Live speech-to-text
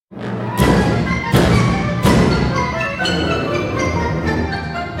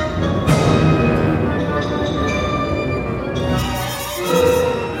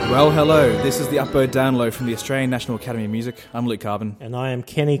Oh, hello. This is the Upload Download from the Australian National Academy of Music. I'm Luke Carbon. And I am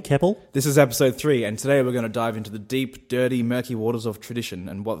Kenny Keppel. This is episode 3, and today we're going to dive into the deep, dirty, murky waters of tradition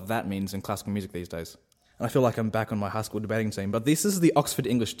and what that means in classical music these days. And I feel like I'm back on my high school debating team, but this is the Oxford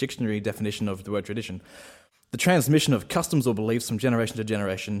English Dictionary definition of the word tradition. The transmission of customs or beliefs from generation to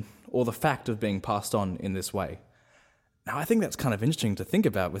generation, or the fact of being passed on in this way. Now, I think that's kind of interesting to think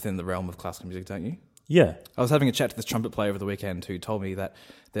about within the realm of classical music, don't you? Yeah. I was having a chat to this trumpet player over the weekend who told me that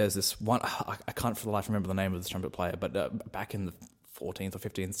there's this one, I can't for the life remember the name of this trumpet player, but back in the 14th or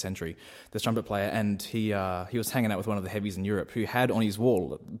 15th century, this trumpet player, and he was hanging out with one of the heavies in Europe who had on his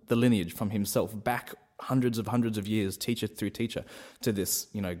wall the lineage from himself back hundreds of years, teacher through teacher, to this,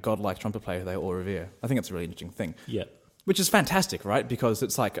 godlike trumpet player they all revere. I think it's a really interesting thing. Yeah. Which is fantastic, right? Because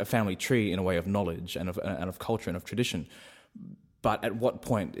it's like a family tree in a way of knowledge and of culture and of tradition. But at what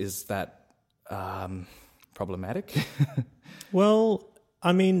point is that problematic? Well,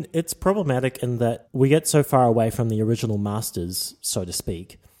 I mean, it's problematic in that we get so far away from the original masters, so to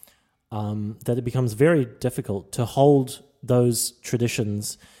speak, that it becomes very difficult to hold those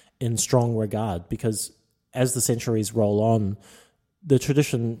traditions in strong regard, because as the centuries roll on, the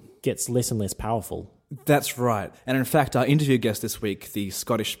tradition gets less and less powerful. That's right. And in fact, our interview guest this week, the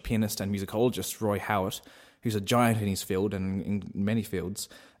Scottish pianist and musicologist Roy Howitt, who's a giant in his field and in many fields,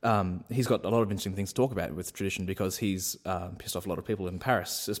 he's got a lot of interesting things to talk about with tradition, because he's pissed off a lot of people in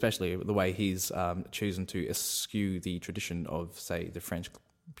Paris, especially the way he's chosen to eschew the tradition of, say, the French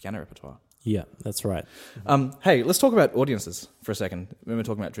piano repertoire. Yeah, that's right. Hey, let's talk about audiences for a second when we're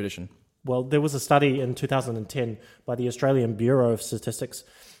talking about tradition. Well, there was a study in 2010 by the Australian Bureau of Statistics,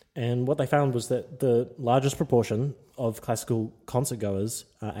 and what they found was that the largest proportion of classical concert goers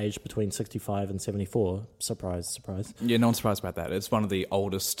are aged between 65 and 74. Surprise, surprise. Yeah, no one's surprised about that. It's one of the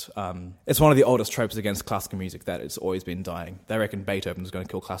oldest. It's one of the oldest tropes against classical music, that it's always been dying. They reckon Beethoven is going to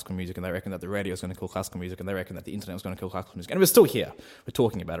kill classical music, and they reckon that the radio is going to kill classical music, and they reckon that the internet is going to kill classical music. And we're still here. We're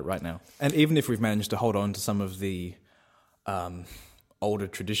talking about it right now. And even if we've managed to hold on to some of the older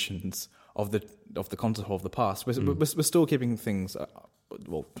traditions of the concert hall of the past, we're still keeping things,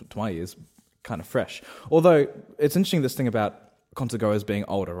 well, to my ears, kind of fresh. Although it's interesting, this thing about concert goers being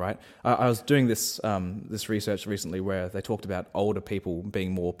older, right? I was doing this research recently where they talked about older people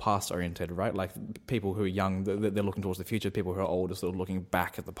being more past oriented, right? Like people who are young, they're looking towards the future. People who are older, sort of looking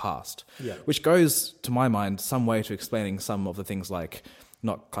back at the past. Yeah. Which goes, to my mind, some way to explaining some of the things like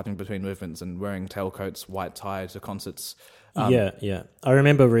not clapping between movements and wearing tailcoats, white tie to concerts. Yeah. I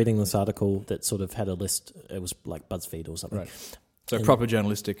remember reading this article that sort of had a list. It was like BuzzFeed or something. Right. So proper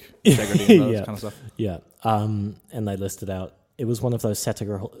journalistic integrity and that kind of stuff. Yeah. And they listed out, it was one of those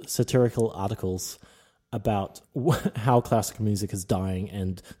satirical articles about how classical music is dying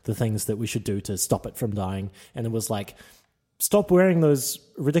and the things that we should do to stop it from dying. And it was like, stop wearing those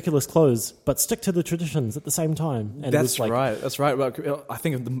ridiculous clothes, but stick to the traditions at the same time. And That's right. Well, I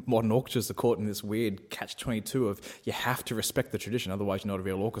think the modern orchestras are caught in this weird catch-22 of you have to respect the tradition, otherwise you're not a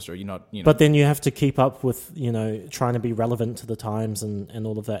real orchestra. You're not, But then you have to keep up with, trying to be relevant to the times and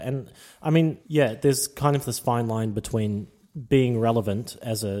all of that. And I mean, yeah, there's kind of this fine line between being relevant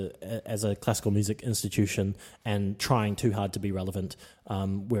as a classical music institution and trying too hard to be relevant,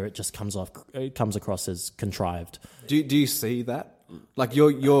 where it just comes across as contrived. Do you see that? Like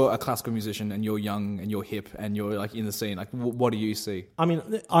you're a classical musician and you're young and you're hip and you're like in the scene. Like what do you see? I mean,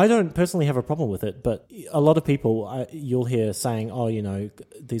 I don't personally have a problem with it, but a lot of people you'll hear saying, "Oh,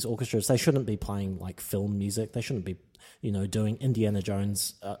 these orchestras, they shouldn't be playing like film music. They shouldn't be." Doing Indiana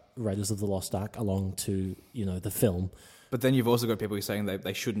Jones, Raiders of the Lost Ark along to the film. But then you've also got people who are saying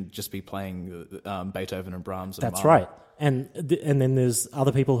they shouldn't just be playing Beethoven and Brahms. And That's right. And then there's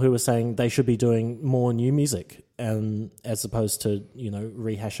other people who are saying they should be doing more new music, as opposed to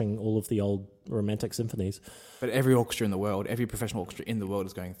rehashing all of the old romantic symphonies. But every orchestra in the world, every professional orchestra in the world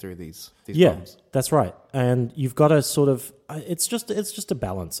is going through these problems. Yeah, that's right. And you've got to sort of it's just a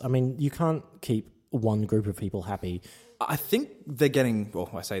balance. I mean, you can't keep one group of people happy. I think they're getting,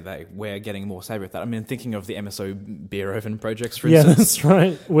 we're getting more savvy with that. I mean, thinking of the MSO Beethoven projects, for instance. Yeah,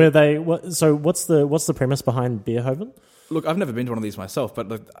 that's right. So what's the premise behind Beethoven? Look, I've never been to one of these myself,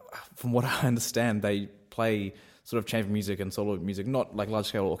 but from what I understand, they play sort of chamber music and solo music, not like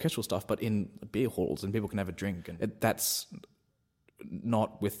large-scale orchestral stuff, but in beer halls, and people can have a drink. And that's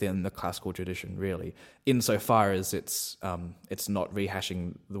not within the classical tradition, really, insofar as it's not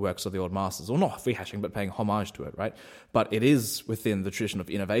rehashing the works of the old masters, or not rehashing, but paying homage to it, right? But it is within the tradition of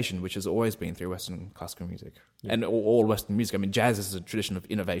innovation, which has always been through Western classical music and all Western music. I mean, jazz is a tradition of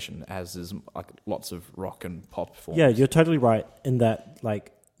innovation, as is like lots of rock and pop forms. Yeah, you're totally right in that,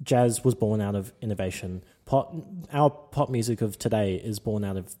 like, jazz was born out of innovation. Our pop music of today is born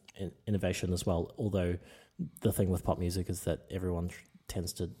out of innovation as well. Although the thing with pop music is that everyone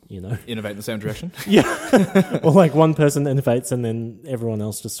tends to, innovate in the same direction. yeah, or like one person innovates and then everyone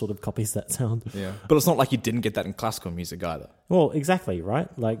else just sort of copies that sound. Yeah, but it's not like you didn't get that in classical music either. Well, exactly, right?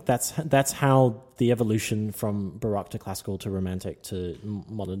 Like that's how the evolution from Baroque to classical to Romantic to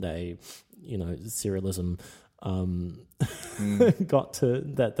modern day, serialism got to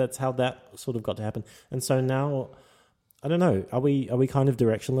that. That's how that sort of got to happen. And so now, I don't know. Are we kind of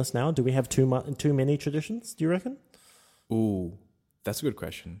directionless now? Do we have too many traditions? Do you reckon? Ooh, that's a good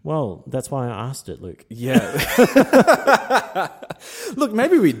question. Well, that's why I asked it, Luke. Yeah. Look,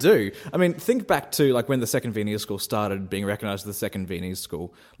 maybe we do. I mean, think back to like when the Second Viennese School started being recognised as the Second Viennese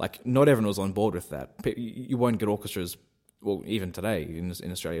School. Like, not everyone was on board with that. You won't get orchestras, well, even today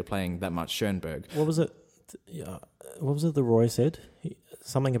in Australia, playing that much Schoenberg. What was it? What was it that Roy said?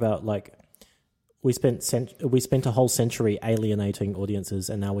 Something about like we spent a whole century alienating audiences,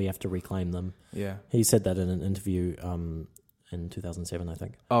 and now we have to reclaim them. Yeah. He said that in an interview in 2007, I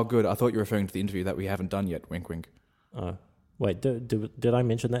think. Oh, good. I thought you were referring to the interview that we haven't done yet. Wink, wink. Oh, wait. Did I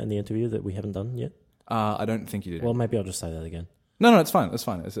mention that in the interview that we haven't done yet? I don't think you did. Well, maybe I'll just say that again. No, it's fine. It's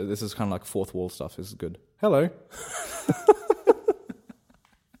fine. This is kind of like fourth wall stuff. This is good. Hello.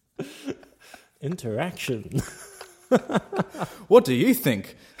 Interaction. What do you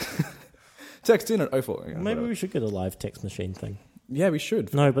think? Text in at 04. Yeah, maybe we should get a live text machine thing. Yeah, we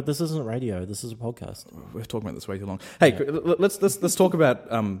should. No, but this isn't radio. This is a podcast. We're talking about this way too long. Hey, let's talk about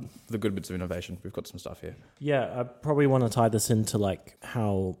the good bits of innovation. We've got some stuff here. Yeah, I probably want to tie this into like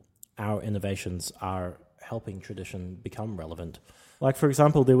how our innovations are helping tradition become relevant. Like, for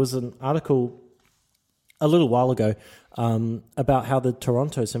example, there was an article a little while ago about how the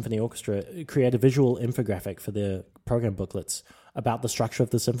Toronto Symphony Orchestra create a visual infographic for their program booklets about the structure of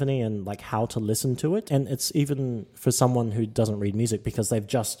the symphony and like how to listen to it. And it's even for someone who doesn't read music, because they've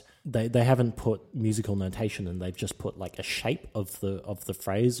just they haven't put musical notation and they've just put like a shape of the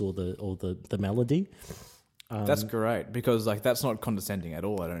phrase or the melody. That's great, because like that's not condescending at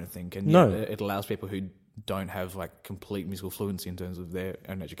all, I don't think. And no, it allows people who don't have like complete musical fluency in terms of their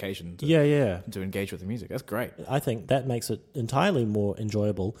own education to engage with the music. That's great. I think that makes it entirely more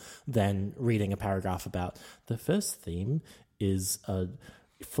enjoyable than reading a paragraph about the first theme is a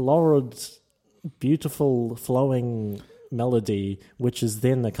florid, beautiful, flowing melody, which is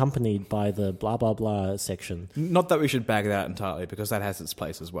then accompanied by the blah, blah, blah section. Not that we should bag that out entirely, because that has its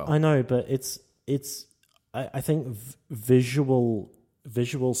place as well. I know, but I think visual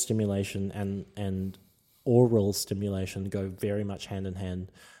stimulation and oral stimulation go very much hand in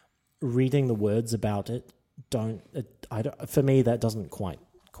hand. Reading the words about it for me, that doesn't quite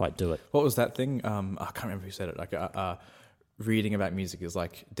do it. What was that thing? I can't remember who said it. Like, reading about music is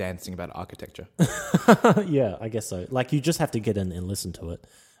like dancing about architecture. Yeah, I guess so. Like, you just have to get in and listen to it,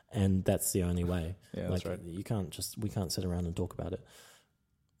 and that's the only way. Yeah, like, that's right. We can't sit around and talk about it.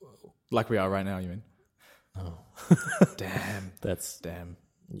 Like we are right now, you mean? Oh. Damn. Damn.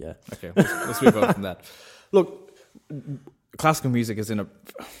 Yeah. Okay, let's move on from that. Look, classical music is in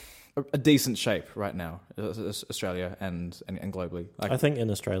a decent shape right now, Australia and globally. Like, I think in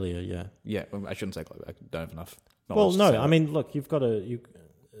Australia, yeah. Yeah, I shouldn't say globally. I don't have enough. Well, no, I mean, look, you've got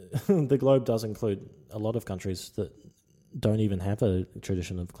the globe does include a lot of countries that don't even have a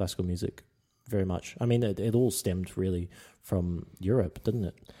tradition of classical music very much. I mean, it all stemmed really from Europe, didn't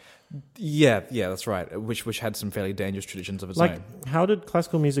it? Yeah, that's right. Which had some fairly dangerous traditions of its own. How did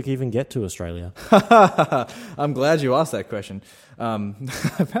classical music even get to Australia? I'm glad you asked that question. I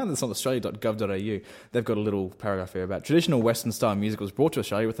found this on australia.gov.au. They've got a little paragraph here about traditional Western style music was brought to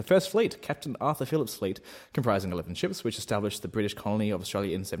Australia with the first fleet, Captain Arthur Phillip's fleet, comprising 11 ships, which established the British colony of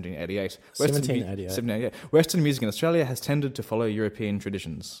Australia in 1788. 1788. Western music in Australia has tended to follow European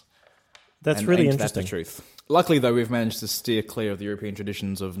traditions. That's really interesting. That's the truth. Luckily, though, we've managed to steer clear of the European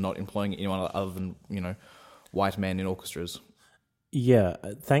traditions of not employing anyone other than, white men in orchestras. Yeah,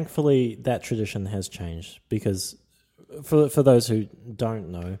 thankfully that tradition has changed, because for those who don't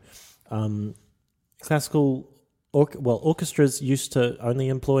know, orchestras used to only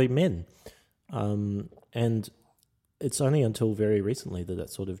employ men, and it's only until very recently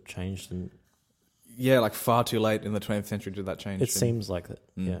that sort of changed. And yeah, like far too late in the 20th century did that change. It seems like that.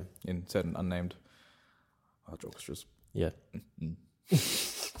 Yeah, in certain unnamed large orchestras. Yeah.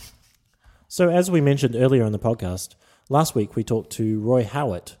 So, as we mentioned earlier in the podcast, last week we talked to Roy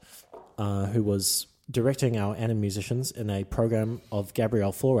Howitt, who was directing our Anna musicians in a program of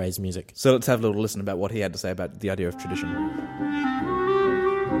Gabriel Fauré's music. So let's have a little listen about what he had to say about the idea of tradition.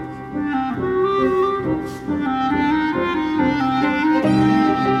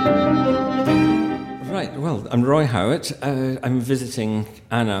 Right, well, Well, I'm Roy Howitt. I'm visiting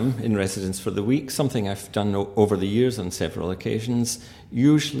Annam in residence for the week, something I've done over the years on several occasions,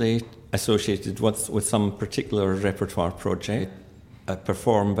 usually associated with some particular repertoire project. I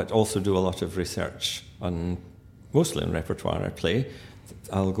perform, but also do a lot of research mostly on repertoire I play.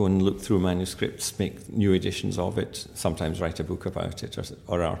 I'll go and look through manuscripts, make new editions of it, sometimes write a book about it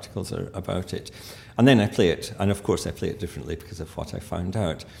or articles about it. And then I play it. And of course I play it differently because of what I found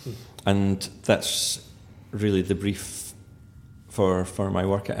out. And that's really the brief for my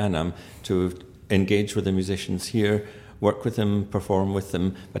work at Annam, to engage with the musicians here, work with them, perform with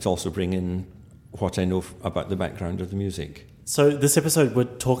them, but also bring in what I know about the background of the music. So this episode, we're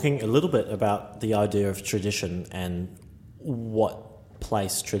talking a little bit about the idea of tradition and what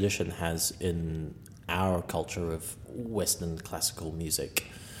place tradition has in our culture of Western classical music.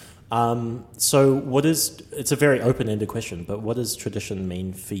 So it's a very open-ended question, but what does tradition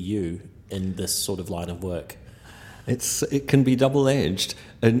mean for you in this sort of line of work? It can be double-edged.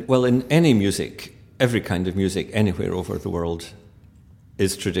 And, well, in any music, every kind of music anywhere over the world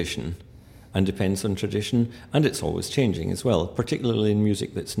is tradition and depends on tradition, and it's always changing as well, particularly in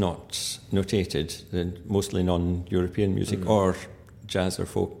music that's not notated, mostly non-European music or jazz or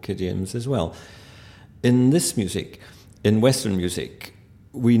folk idioms as well. In this music, in Western music,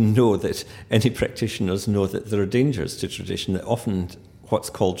 we know that any practitioners know that there are dangers to tradition, that often what's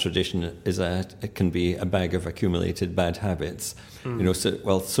called tradition it can be a bag of accumulated bad habits. It'll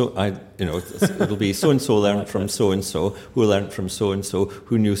be so and so learned from so and so, who learned from so and so,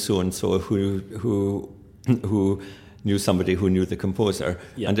 who knew so and so, who knew somebody who knew the composer.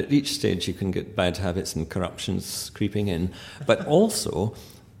 Yeah. And at each stage you can get bad habits and corruptions creeping in. But also,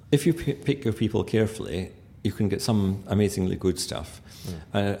 if you pick your people carefully, you can get some amazingly good stuff.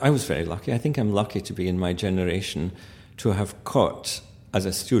 I was very lucky. I think I'm lucky to be in my generation to have caught, as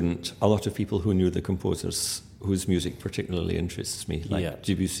a student, a lot of people who knew the composers whose music particularly interests me, like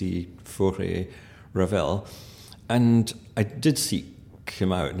Debussy, Fauré, Ravel. And I did seek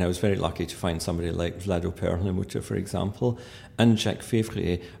him out, and I was very lucky to find somebody like Vlado Perlmutter, for example, and Jacques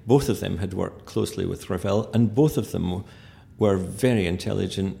Février. Both of them had worked closely with Ravel, and both of them were very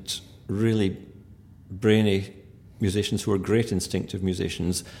intelligent, really brainy musicians who were great instinctive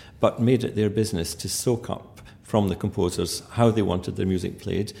musicians, but made it their business to soak up from the composers how they wanted their music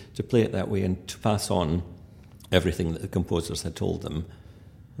played, to play it that way and to pass on everything that the composers had told them.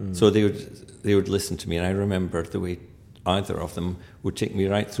 So they would listen to me, and I remember the way either of them would take me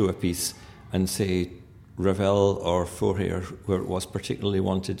right through a piece and say Ravel or Fauré or where it was particularly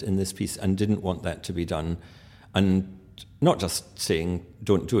wanted in this piece and didn't want that to be done. And not just saying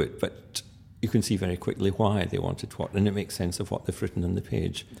don't do it, but you can see very quickly why they wanted what, and it makes sense of what they've written on the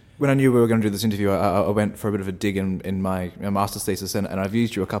page. When I knew we were going to do this interview, I went for a bit of a dig in my master's thesis, and I've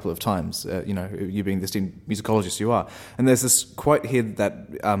used you a couple of times, you being the esteemed musicologist you are. And there's this quote here that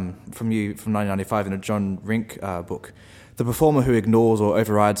from you from 1995 in a John Rink book. The performer who ignores or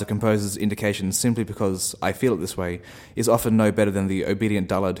overrides a composer's indications simply because I feel it this way is often no better than the obedient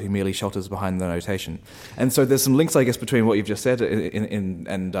dullard who merely shelters behind the notation. And so there's some links, I guess, between what you've just said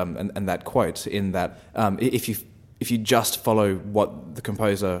and that quote. In that, if you just follow what the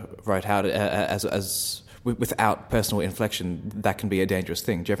composer wrote out as without personal inflection, that can be a dangerous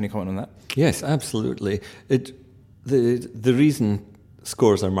thing. Do you have any comment on that? Yes, absolutely. The reason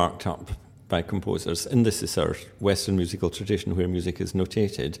scores are marked up by composers, and this is our Western musical tradition where music is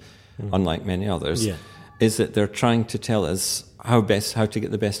notated, unlike many others, is that they're trying to tell us how to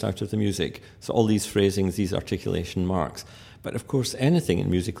get the best out of the music. So all these phrasings, these articulation marks. But of course, anything in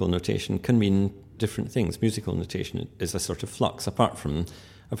musical notation can mean different things. Musical notation is a sort of flux, apart from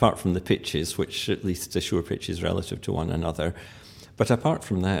the pitches, which at least assure pitches relative to one another. But apart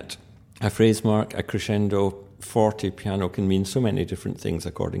from that, a phrase mark, a crescendo, forte, piano can mean so many different things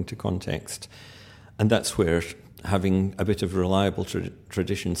according to context. And that's where having a bit of reliable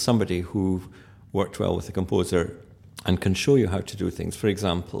tradition, somebody who worked well with the composer and can show you how to do things. For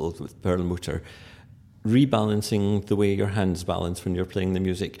example, with Perlmutter, rebalancing the way your hands balance when you're playing the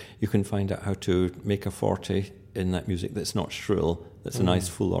music. You can find out how to make a forte in that music that's not shrill, that's a nice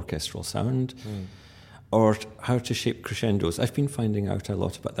full orchestral sound. Or how to shape crescendos. I've been finding out a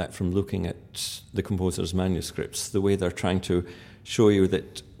lot about that from looking at the composer's manuscripts, the way they're trying to show you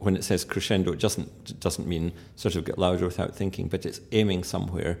that when it says crescendo, it doesn't mean sort of get louder without thinking, but it's aiming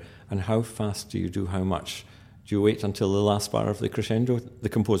somewhere. And how fast do you do how much? Do you wait until the last bar of the crescendo? The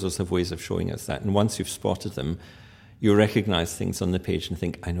composers have ways of showing us that. And once you've spotted them, you recognize things on the page and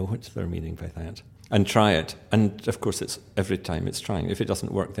think, I know what they're meaning by that. And try it. And of course, it's every time it's trying. If it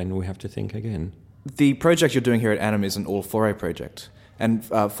doesn't work, then we have to think again. The project you're doing here at Annam is an all Fauré project. And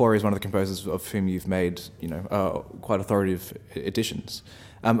Faure is one of the composers of whom you've made, quite authoritative editions.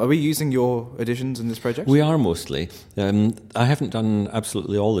 Are we using your editions in this project? We are mostly. I haven't done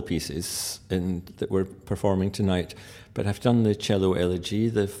absolutely all the pieces that we're performing tonight, but I've done the cello elegy,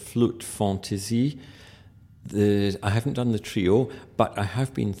 the flute fantaisie. I haven't done the trio, but I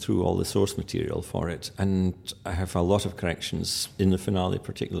have been through all the source material for it, and I have a lot of corrections in the finale,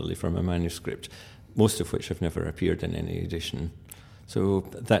 particularly from a manuscript, most of which have never appeared in any edition. So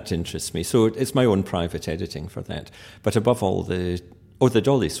that interests me. So it's my own private editing for that. But above all, the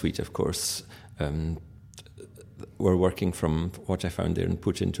Dolly suite, of course, we're working from what I found there and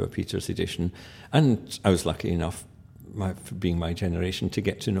put into a Peters edition. And I was lucky enough, being my generation, to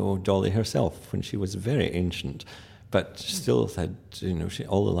get to know Dolly herself when she was very ancient, but still had,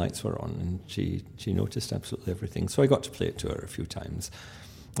 all the lights were on, and she noticed absolutely everything. So I got to play it to her a few times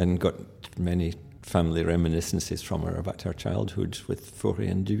and got many family reminiscences from her about her childhood with Faure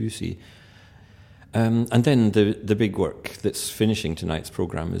and Debussy. And then the big work that's finishing tonight's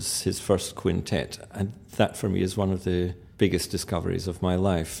programme is his first quintet, and that for me is one of the biggest discoveries of my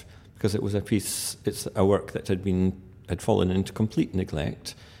life, because it's a work that had fallen into complete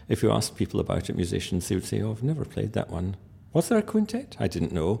neglect. If you asked people about it, musicians, they would say, "Oh, I've never played that one. Was there a quintet? I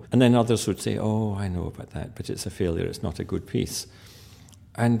didn't know." And then others would say, "Oh, I know about that, but it's a failure, it's not a good piece."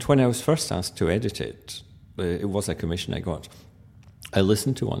 And when I was first asked to edit it, it was a commission I got, I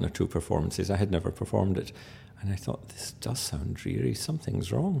listened to one or two performances. I had never performed it, and I thought, this does sound dreary.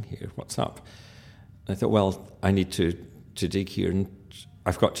 Something's wrong here. What's up? And I thought, well, I need to dig here, and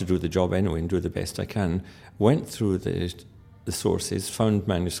I've got to do the job anyway and do the best I can. Went through the sources, found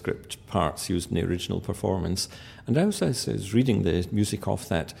manuscript parts used in the original performance, and as I was reading the music off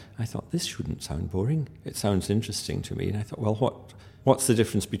that, I thought, this shouldn't sound boring. It sounds interesting to me. And I thought, well, what's the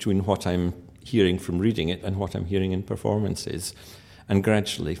difference between what I'm hearing from reading it and what I'm hearing in performances? And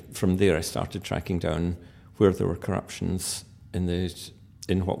gradually, from there, I started tracking down where there were corruptions in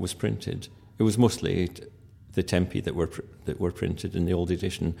what was printed. It was mostly the tempi that were printed in the old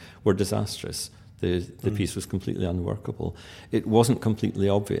edition were disastrous. The piece was completely unworkable. It wasn't completely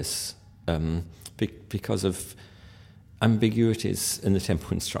obvious because of ambiguities in the tempo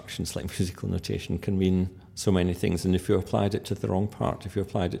instructions, like musical notation, can mean so many things. And if you applied it to the wrong part, if you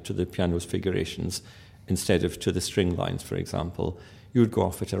applied it to the piano's figurations instead of to the string lines, for example, you would go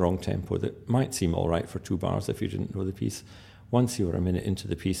off at a wrong tempo that might seem all right for 2 bars if you didn't know the piece. Once you were a minute into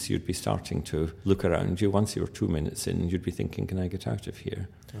the piece, you'd be starting to look around you. Once you were 2 minutes in, you'd be thinking, can I get out of here?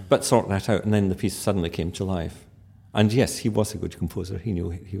 But sort that out, and then the piece suddenly came to life. And yes, he was a good composer. He knew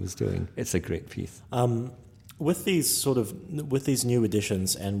what he was doing. It's a great piece. With these new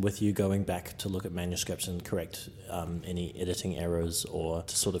editions, and with you going back to look at manuscripts and correct any editing errors, or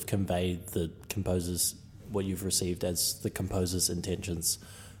to sort of convey what you've received as the composer's intentions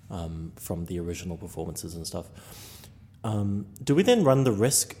from the original performances and stuff, do we then run the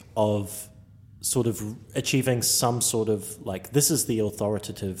risk of sort of achieving some sort of, like, this is the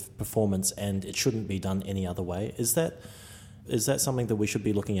authoritative performance and it shouldn't be done any other way? Is that something that we should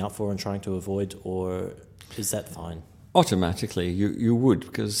be looking out for and trying to avoid, or is that fine? Automatically, you would,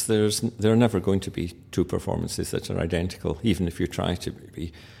 because there are never going to be 2 performances that are identical, even if you try to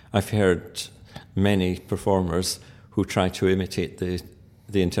be. I've heard many performers who try to imitate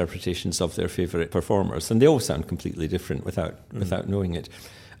the interpretations of their favourite performers, and they all sound completely different without knowing it.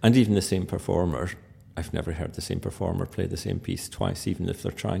 And even the same performer, I've never heard the same performer play the same piece twice, even if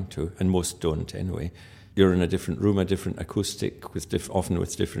they're trying to, and most don't anyway. You're in a different room, a different acoustic, often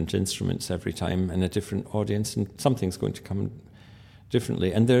with different instruments every time, and a different audience, and something's going to come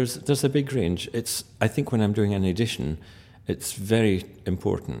differently. And there's a big range. I think when I'm doing an edition, it's very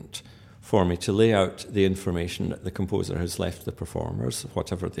important for me to lay out the information that the composer has left the performers,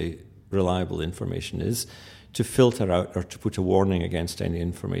 whatever the reliable information is, to filter out or to put a warning against any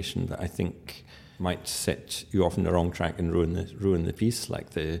information that I think might set you off on the wrong track and ruin the piece,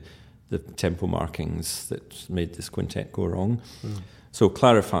 like the tempo markings that made this quintet go wrong. So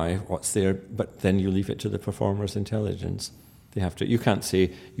clarify what's there, but then you leave it to the performer's intelligence. They have to. You can't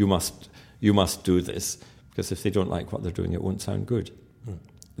say you must do this, because if they don't like what they're doing, it won't sound good.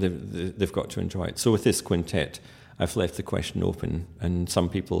 They've got to enjoy it. So with this quintet, I've left the question open, and some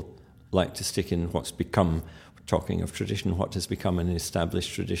people like to stick in what's become, talking of tradition, what has become an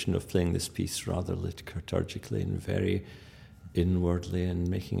established tradition of playing this piece rather liturgically and very inwardly and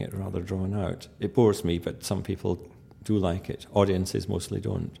making it rather drawn out. It bores me, but some people do like it. Audiences mostly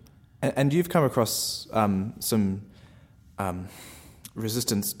don't. And you've come across some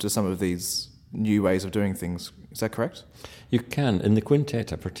resistance to some of these new ways of doing things. Is that correct? You can. In the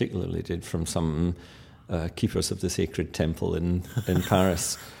quintet, I particularly did, from some keepers of the sacred temple in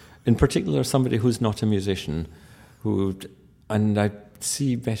Paris. In particular, somebody who's not a musician, and I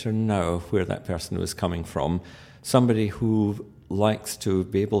see better now where that person was coming from, somebody who likes to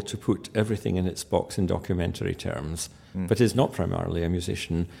be able to put everything in its box in documentary terms, but is not primarily a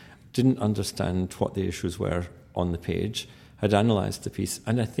musician, didn't understand what the issues were on the page, had analysed the piece,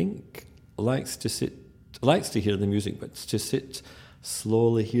 and I think likes to hear the music, but to sit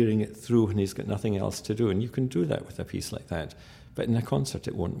slowly hearing it through when he's got nothing else to do. And you can do that with a piece like that, but in a concert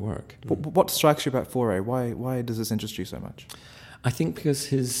it won't work. What strikes you about Fauré? Why does this interest you so much? I think because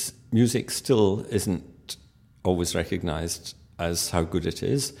his music still isn't always recognised as how good it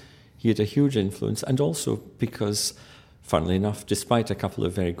is. He had a huge influence, and also because, funnily enough, despite a couple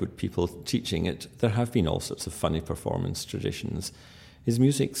of very good people teaching it, there have been all sorts of funny performance traditions. His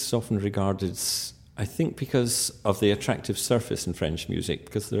music's often regarded, I think, because of the attractive surface in French music,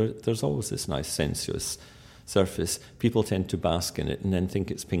 because there's always this nice sensuous surface. People tend to bask in it and then think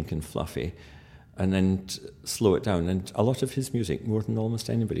it's pink and fluffy, and then slow it down. And a lot of his music, more than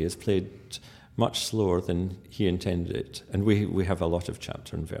almost anybody, is played much slower than he intended it. And we have a lot of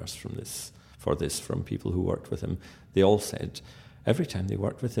chapter and verse from people who worked with him. They all said every time they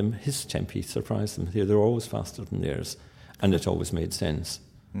worked with him, his tempi surprised them. They were always faster than theirs, and it always made sense.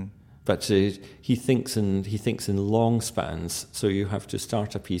 But he thinks in long spans, so you have to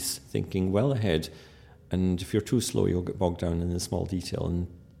start a piece thinking well ahead, and if you're too slow, you'll get bogged down in the small detail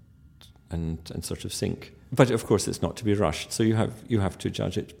and sort of sink. But of course, it's not to be rushed, so you have to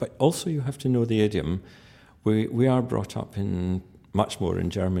judge it. But also, you have to know the idiom. We are brought up in much more in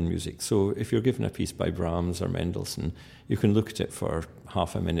German music. So if you're given a piece by Brahms or Mendelssohn, you can look at it for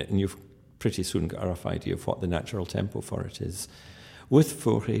half a minute, and you've pretty soon got a rough idea of what the natural tempo for it is. With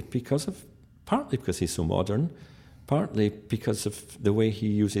Fauré, partly because he's so modern, partly because of the way he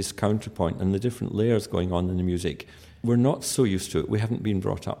uses counterpoint and the different layers going on in the music, we're not so used to it. We haven't been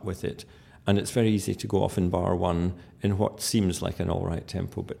brought up with it. And it's very easy to go off in bar one in what seems like an all right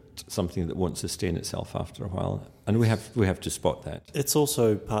tempo, but something that won't sustain itself after a while. And we have to spot that. It's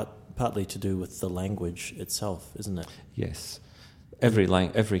also partly to do with the language itself, isn't it? Yes.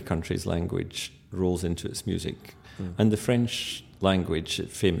 Every country's language rolls into its music. And the French language,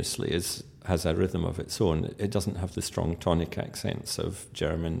 famously, has a rhythm of its own. It doesn't have the strong tonic accents of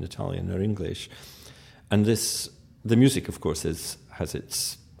German, Italian, or English. And the music, of course, has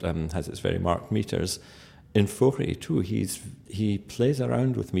its very marked meters. In Fauré too, he plays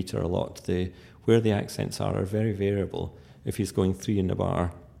around with meter a lot. Where the accents are very variable. If he's going 3 in the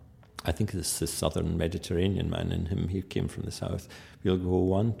bar, I think it's the southern Mediterranean man in him. He came from the south. He'll go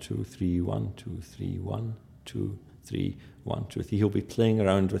 1, 2, 3, 1, 2, 3, 1, 2, 3, 1, 2, 3. He'll be playing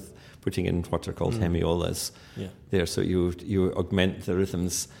around with putting in what are called hemiolas there. So you augment the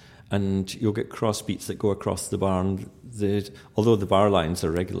rhythms, and you'll get cross beats that go across the bar. And although the bar lines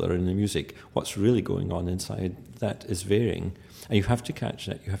are regular in the music, what's really going on inside that is varying. And you have to catch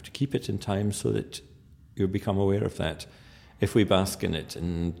that. You have to keep it in time so that you become aware of that. If we bask in it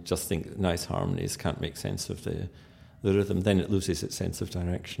and just think nice harmonies, can't make sense of the rhythm, then it loses its sense of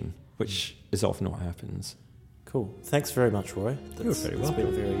direction, which is often what happens. Cool. Thanks very much, Roy. You're very welcome.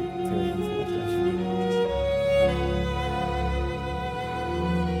 It's been very, very informative.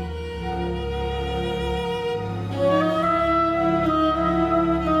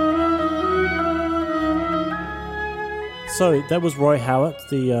 So that was Roy Howitt,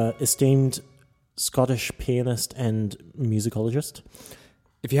 the esteemed Scottish pianist and musicologist.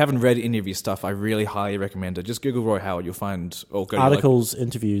 If you haven't read any of his stuff, I really highly recommend it. Just Google Roy Howard, you'll find or go articles,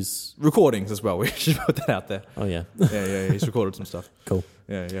 interviews, recordings as well. We should put that out there. Oh yeah, yeah. He's recorded some stuff. Cool.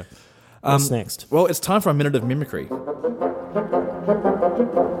 Yeah. What's next? Well, it's time for a minute of mimicry.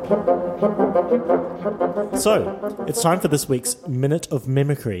 So, it's time for this week's Minute of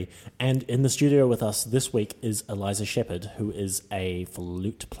Mimicry, and in the studio with us this week is Eliza Shepherd, who is a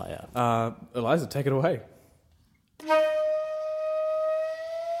flute player. Eliza, take it away.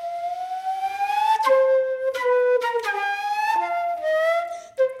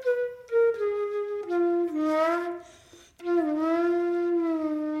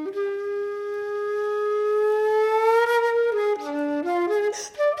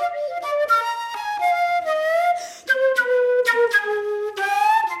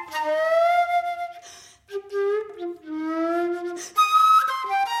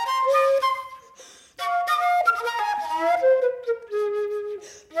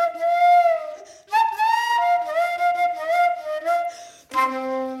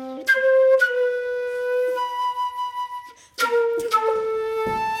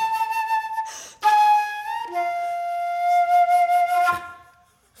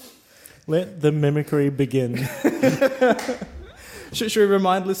 Let the mimicry begin. Should we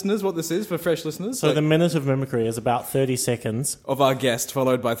remind listeners what this is for fresh listeners? So the minute of mimicry is about 30 seconds. Of our guest,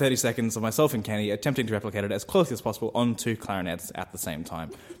 followed by 30 seconds of myself and Kenny attempting to replicate it as closely as possible on two clarinets at the same time.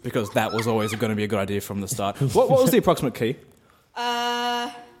 Because that was always going to be a good idea from the start. What was the approximate key?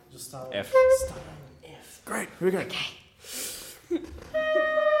 Just start F. Start on F. Great, here we go. Okay.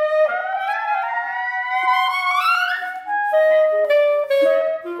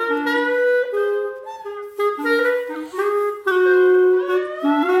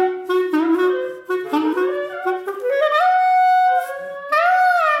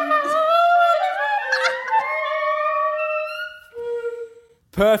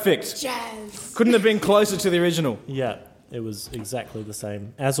 Perfect. Jazz. Couldn't have been closer to the original. Yeah, it was exactly the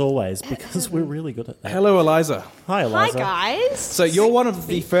same, as always, because we're really good at that. Hello, Eliza. Hi, Hi, Eliza. guys. So you're one of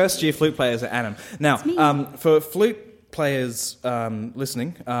the first-year flute players at Annam. Now, for flute players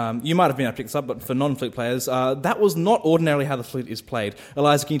listening, you might have been able to pick this up, but for non-flute players, that was not ordinarily how the flute is played.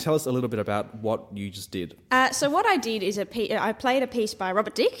 Eliza, can you tell us a little bit about what you just did? So what I did is I played a piece by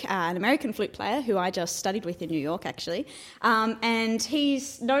Robert Dick, an American flute player who I just studied with in New York, actually. And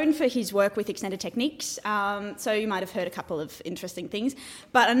he's known for his work with extended techniques, so you might have heard a couple of interesting things.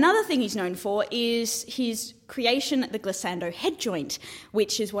 But another thing he's known for is his creation, the glissando head joint,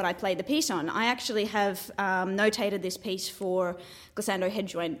 which is what I played the piece on. I actually have notated this piece for glissando head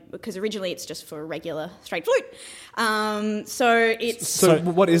joint because originally it's just for a regular straight flute. So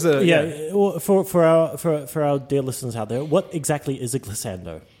what is a... Yeah, well, for our dear listeners out there, what exactly is a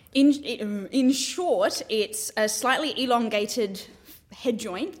glissando? In short, it's a slightly elongated head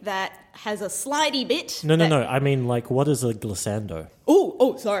joint that has a slidey bit. No. I mean, like, what is a glissando?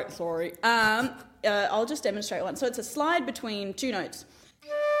 Sorry. I'll just demonstrate one. So it's a slide between two notes.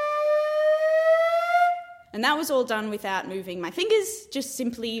 And that was all done without moving my fingers, just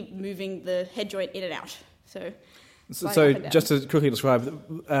simply moving the head joint in and out. So just to quickly describe,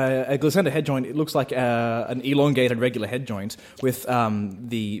 a glissando head joint, it looks like an elongated regular head joint with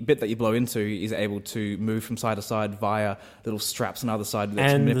the bit that you blow into is able to move from side to side via little straps on either side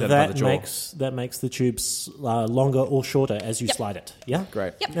that's And manipulated by the jaw. that makes the tubes longer or shorter as you slide it. Yeah?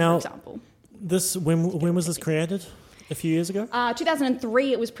 Great. Yep, Now, for example. When was this created? A few years ago?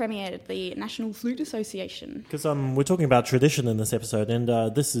 2003, it was premiered at the National Flute Association. Because we're talking about tradition in this episode,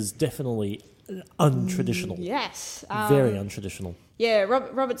 and this is definitely untraditional. Yes. Very untraditional. Yeah,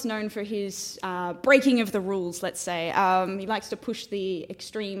 Robert's known for his breaking of the rules, let's say. He likes to push the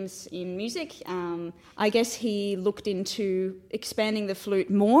extremes in music. I guess he looked into expanding the flute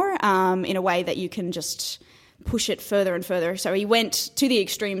more in a way that you can just push it further and further. So he went to the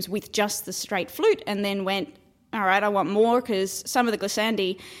extremes with just the straight flute and then went, all right, I want more, because some of the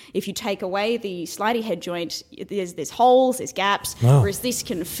glissandi, if you take away the slidey head joint, there's holes, there's gaps, whereas this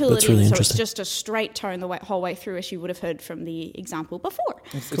can fill it in, really so it's just a straight tone the whole way through, as you would have heard from the example before.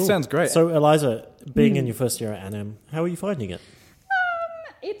 It sounds great. So, Eliza, being in your first year at Annam, how are you finding it?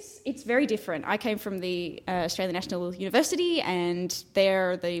 It's very different. I came from the Australian National University, and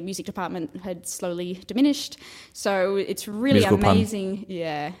there the music department had slowly diminished. So it's really Musical amazing. pun.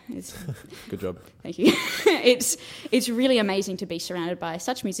 Yeah, Good job. thank you. It's really amazing to be surrounded by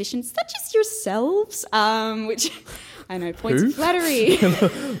such musicians, such as yourselves, which I know points of flattery.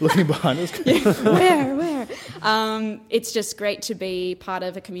 Looking behind us. Where? It's just great to be part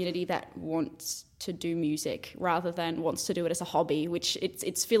of a community that wants to do music rather than wants to do it as a hobby, which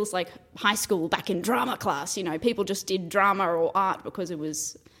it feels like high school back in drama class. You know, people just did drama or art because it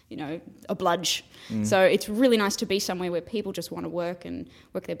was, you know, a bludge. So it's really nice to be somewhere where people just want to work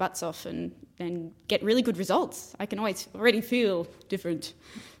their butts off and get really good results. I can already feel different,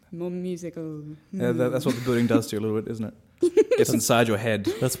 more musical. Yeah, that's what the building does to you a little bit, isn't it? Gets inside your head.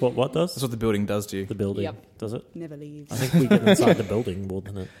 That's what does? That's what the building does to you. The building, Yep. does it? Never leaves. I think we get inside the building more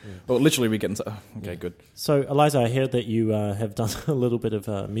than it. Yeah. Well, literally we get inside. Oh, okay, good. So, Eliza, I hear that you have done a little bit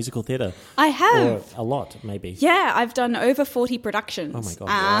of musical theatre. I have. Or a lot, maybe. Yeah, I've done over 40 productions. Oh my God.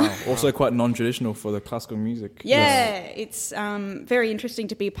 Wow. Also quite non-traditional for the classical music. Yeah, it's very interesting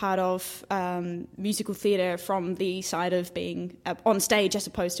to be part of musical theatre from the side of being on stage as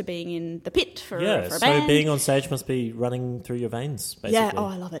opposed to being in the pit for a band. So being on stage must be running through your veins, basically. Yeah,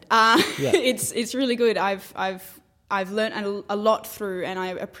 I love it. It's really good. I've learned a lot through, and I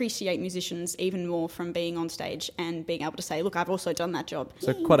appreciate musicians even more from being on stage and being able to say, look, I've also done that job.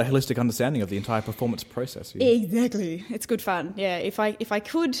 So quite a holistic understanding of the entire performance process. Yeah. Exactly. It's good fun. Yeah, if I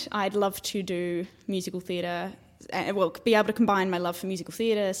could, I'd love to do musical theatre be able to combine my love for musical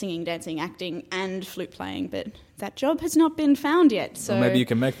theatre, singing, dancing, acting, and flute playing. But that job has not been found yet. So Well, maybe you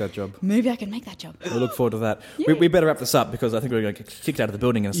can make that job. maybe I can make that job. We'll look forward to that. Yeah. We better wrap this up because I think we're going to get kicked out of the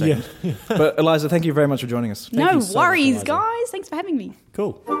building in a second. Yeah. But Eliza, thank you very much for joining us. No you so much, worries, Eliza. guys. Thanks for having me.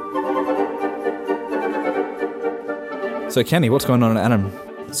 Cool. So, Kenny, what's going on at Annam?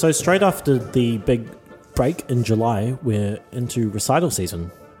 So straight after the big break in July, we're into recital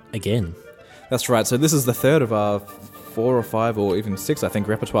season again. That's right. So this is the third of our 4 or 5 or even 6, I think,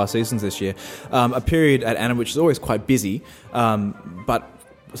 repertoire seasons this year. A period at Annam which is always quite busy, but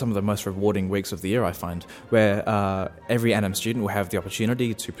some of the most rewarding weeks of the year, I find, where every Annam student will have the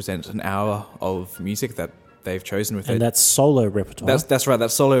opportunity to present an hour of music that they've chosen with And that's solo repertoire. That's right.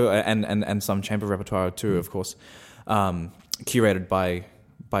 That's solo and some chamber repertoire too, of course, curated by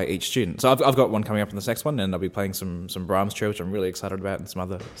each student. So I've got one coming up in this next one, and I'll be playing some Brahms trio, which I'm really excited about, and some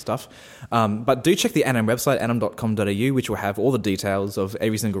other stuff. But do check the Annam website, annam.com.au, which will have all the details of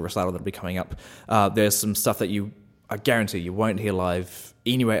every single recital that'll be coming up. There's some stuff that I guarantee you won't hear live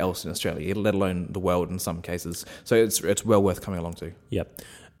anywhere else in Australia, let alone the world in some cases. So it's well worth coming along to. Yep.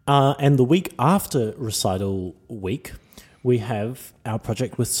 And the week after recital week, we have our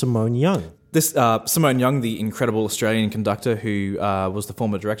project with Simone Young. This Simone Young, the incredible Australian conductor who was the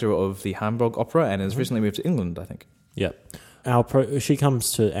former director of the Hamburg Opera and has recently moved to England, I think. Yep. She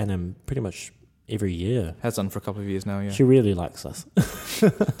comes to Annam pretty much every year. Has done for a couple of years now, yeah. She really likes us.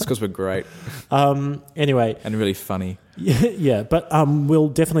 It's because we're great Anyway, and really funny. yeah, but we'll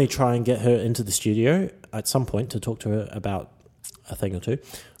definitely try and get her into the studio at some point to talk to her about a thing or two.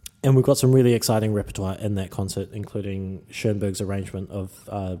 And we've got some really exciting repertoire in that concert, including Schoenberg's arrangement of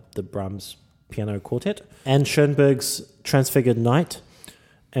the Brahms Piano Quartet and Schoenberg's Transfigured Night,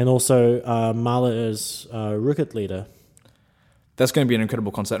 and also Mahler's Rückert-Lieder. That's going to be an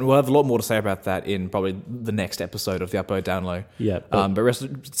incredible concert, and we'll have a lot more to say about that in probably the next episode of the Upload Download. Yeah.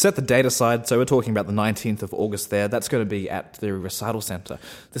 But set the date aside, so we're talking about the 19th of August there. That's going to be at the Recital Centre.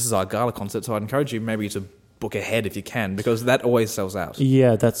 This is our gala concert, so I'd encourage you maybe to book ahead if you can, because that always sells out.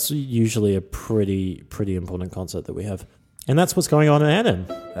 Yeah, that's usually a pretty important concert that we have. And that's what's going on at Annam.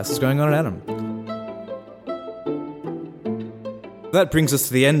 That's what's going on at Annam. That brings us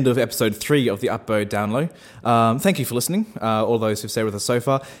to the end of episode 3 of the Upload Download. Thank you for listening, all those who've stayed with us so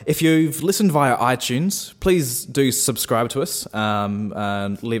far. If you've listened via iTunes, please do subscribe to us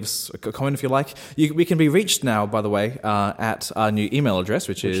and leave us a comment if you like. We can be reached now, by the way, at our new email address,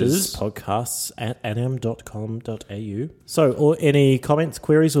 which is podcasts@annam.com.au. So, or any comments,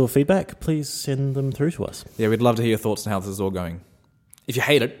 queries or feedback, please send them through to us. Yeah, we'd love to hear your thoughts on how this is all going. If you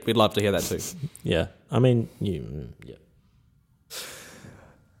hate it, we'd love to hear that too. Yeah, I mean, yeah.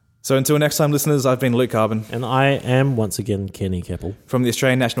 So until next time, listeners, I've been Luke Carbon. And I am, once again, Kenny Keppel. From the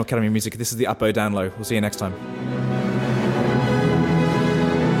Australian National Academy of Music, this is the Upload Download. We'll see you next time.